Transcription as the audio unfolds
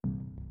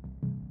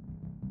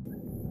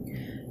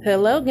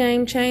Hello,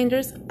 game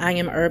changers. I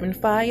am Urban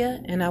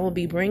Fire, and I will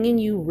be bringing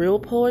you real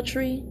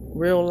poetry,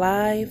 real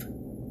live,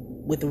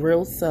 with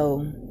real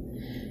soul.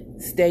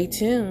 Stay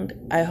tuned.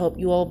 I hope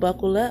you all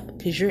buckle up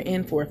because you're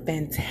in for a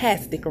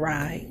fantastic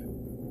ride.